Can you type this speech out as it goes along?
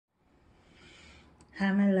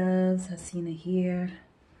Hi, my loves. Hasina here.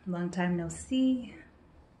 Long time no see.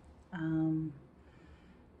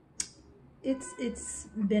 It's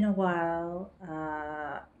been a while.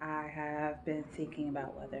 I have been thinking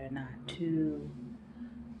about whether or not to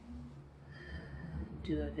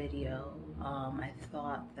do a video. I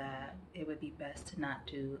thought that it would be best to not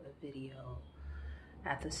do a video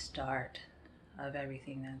at the start of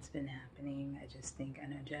everything that's been happening. I just think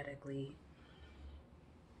energetically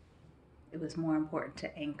it was more important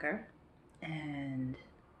to anchor and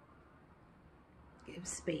give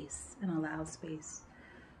space and allow space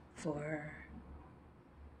for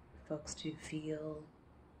folks to feel,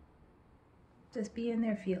 just be in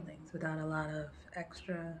their feelings without a lot of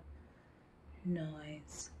extra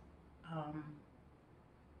noise.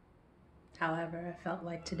 However, I felt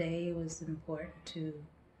like today it was important to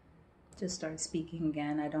just start speaking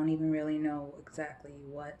again. I don't even really know exactly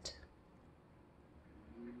what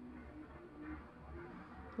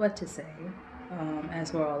to say.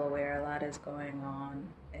 As we're all aware, a lot is going on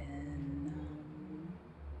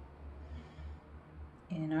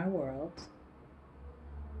in our world.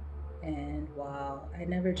 And while I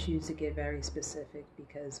never choose to get very specific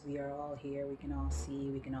because we are all here, we can all see,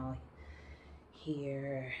 we can all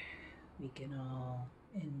hear, we can all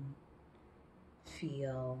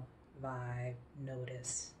feel, vibe,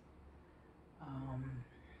 notice.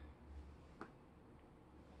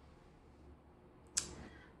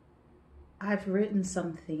 I've written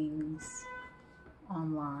some things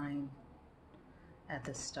online at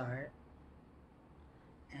the start,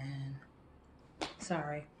 and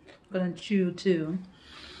sorry, I'm gonna chew too.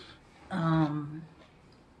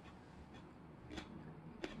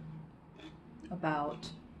 About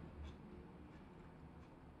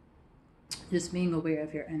just being aware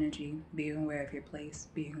of your energy, being aware of your place,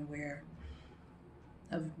 being aware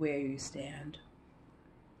of where you stand.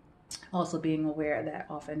 Also being aware that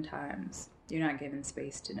oftentimes you're not given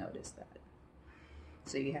space to notice that.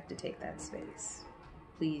 So you have to take that space.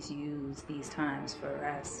 Please use these times for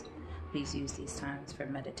rest. Please use these times for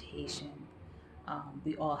meditation.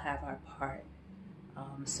 We all have our part.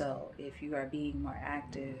 So if you are being more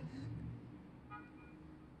active,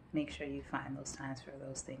 make sure you find those times for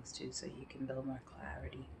those things too, so you can build more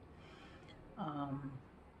clarity.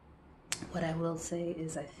 What I will say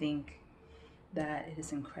is I think that it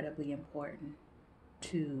is incredibly important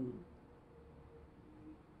to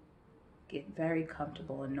get very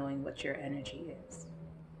comfortable in knowing what your energy is.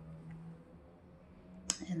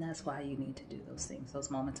 And that's why you need to do those things, those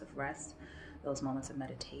moments of rest, those moments of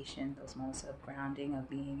meditation, those moments of grounding, of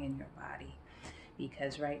being in your body.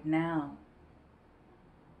 Because right now,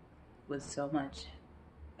 with so much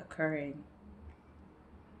occurring,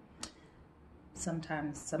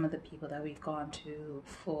 sometimes some of the people that we've gone to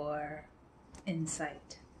for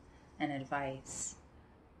insight and advice,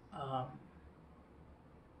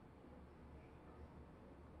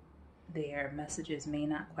 their messages may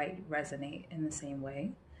not quite resonate in the same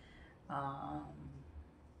way.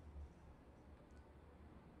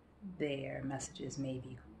 Their messages may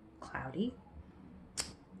be cloudy,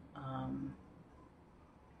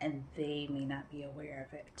 and they may not be aware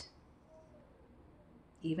of it,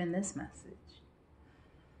 even this message.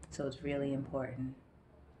 So it's really important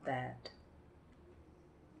that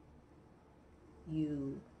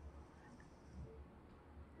you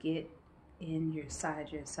get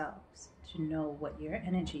inside yourselves to know what your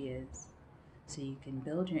energy is, so you can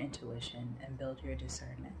build your intuition and build your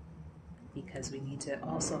discernment. Because we need to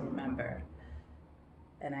also remember,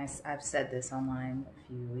 and I've said this online a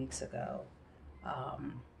few weeks ago,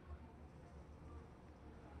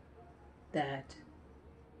 that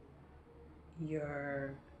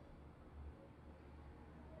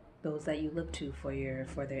those that you look to for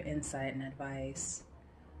their insight and advice,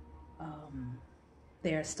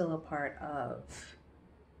 they are still a part of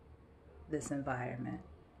this environment,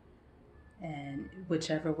 and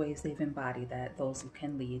whichever ways they've embodied that, those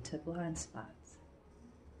can lead to blind spots.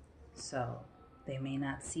 So they may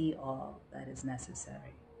not see all that is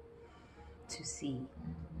necessary to see,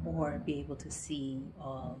 or be able to see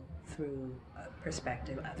all through a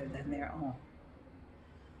perspective other than their own.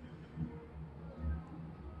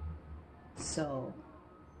 So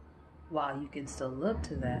while you can still look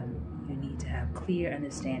to them, you need to have clear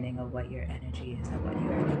understanding of what your energy is and what you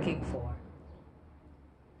are looking for.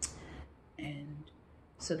 And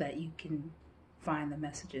so that you can find the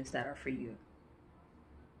messages that are for you.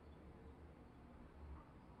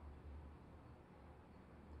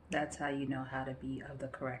 That's how you know how to be of the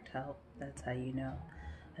correct help. That's how you know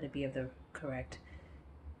how to be of the correct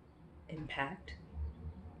impact.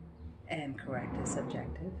 And correct is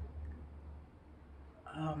subjective.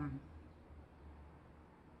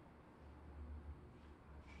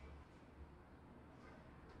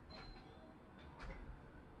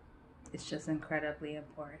 It's just incredibly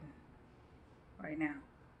important right now.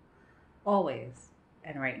 Always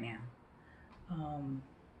and right now. I'm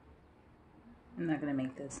not going to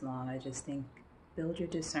make this long. I just think build your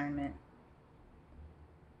discernment.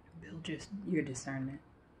 Build your discernment.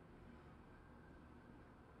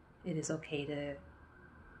 It is okay to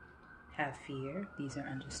have fear. These are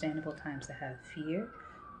understandable times to have fear,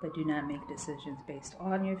 but do not make decisions based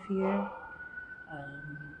on your fear.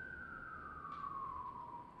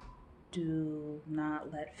 Do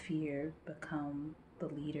not let fear become the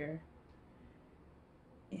leader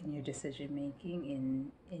in your decision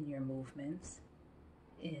making, in your movements,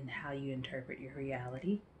 in how you interpret your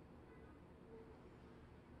reality.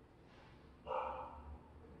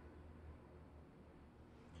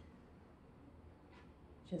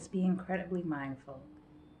 Just be incredibly mindful.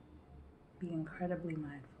 Be incredibly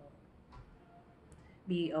mindful.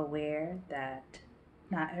 Be aware that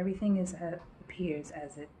not everything appears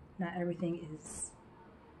as it. Not everything is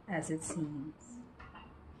as it seems,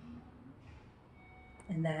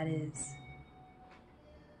 and that is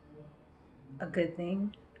a good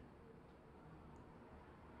thing,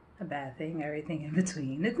 a bad thing, everything in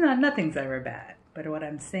between. Nothing's ever bad. But what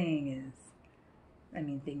I'm saying is,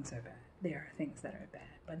 things are bad. There are things that are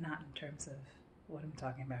bad, but not in terms of what I'm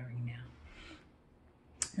talking about right now.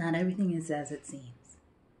 Not everything is as it seems.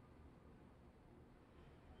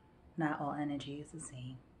 Not all energy is the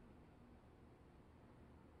same.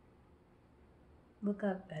 Look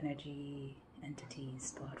up energy,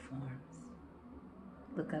 entities, thought forms.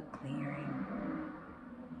 Look up clearing.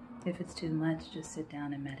 If it's too much, just sit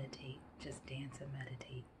down and meditate. Just dance and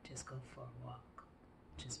meditate. Just go for a walk.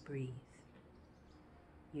 Just breathe.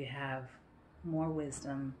 You have more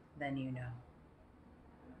wisdom than you know.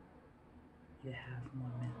 You have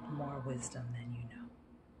more wisdom than you know.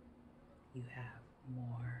 You have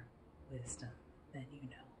more wisdom than you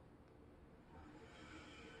know.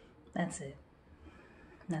 That's it.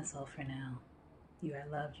 That's all for now. You are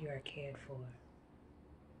loved. You are cared for.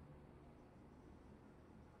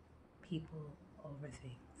 People over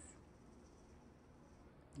things.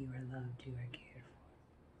 You are loved. You are cared for.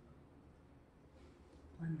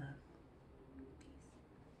 One love.